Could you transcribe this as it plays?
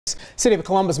City of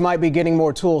Columbus might be getting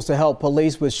more tools to help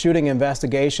police with shooting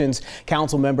investigations.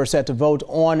 Council members set to vote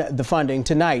on the funding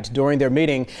tonight. During their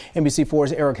meeting,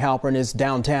 NBC4's Eric Halpern is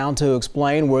downtown to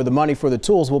explain where the money for the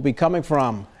tools will be coming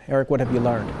from. Eric, what have you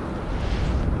learned?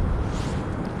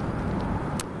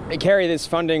 Carrie, this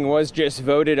funding was just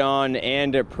voted on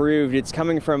and approved. It's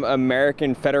coming from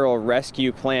American Federal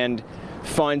Rescue Plan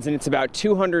funds, and it's about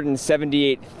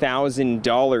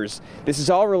 $278,000. This is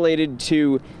all related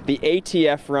to the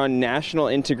ATF-run National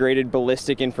Integrated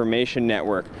Ballistic Information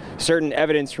Network. Certain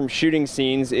evidence from shooting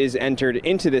scenes is entered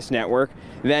into this network,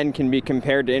 then can be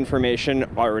compared to information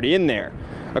already in there.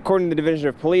 According to the Division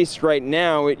of Police, right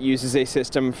now it uses a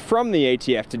system from the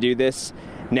ATF to do this.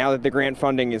 Now that the grant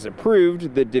funding is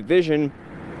approved, the division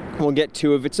will get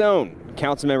two of its own.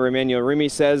 Councilmember Emmanuel Remy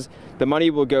says the money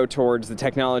will go towards the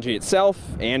technology itself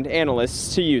and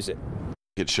analysts to use it.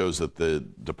 It shows that the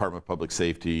Department of Public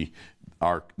Safety,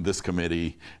 this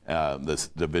committee, this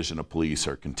division of police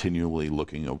are continually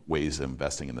looking at ways of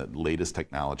investing in the latest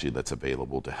technology that's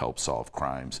available to help solve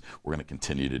crimes. We're going to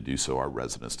continue to do so. Our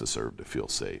residents deserve to feel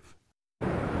safe.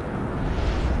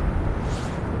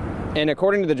 And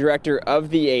according to the director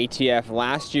of the ATF,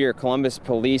 last year Columbus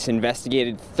police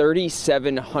investigated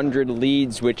 3,700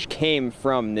 leads which came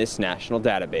from this national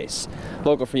database.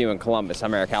 Local for you in Columbus,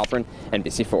 I'm Eric Halpern,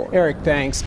 NBC4. Eric, thanks.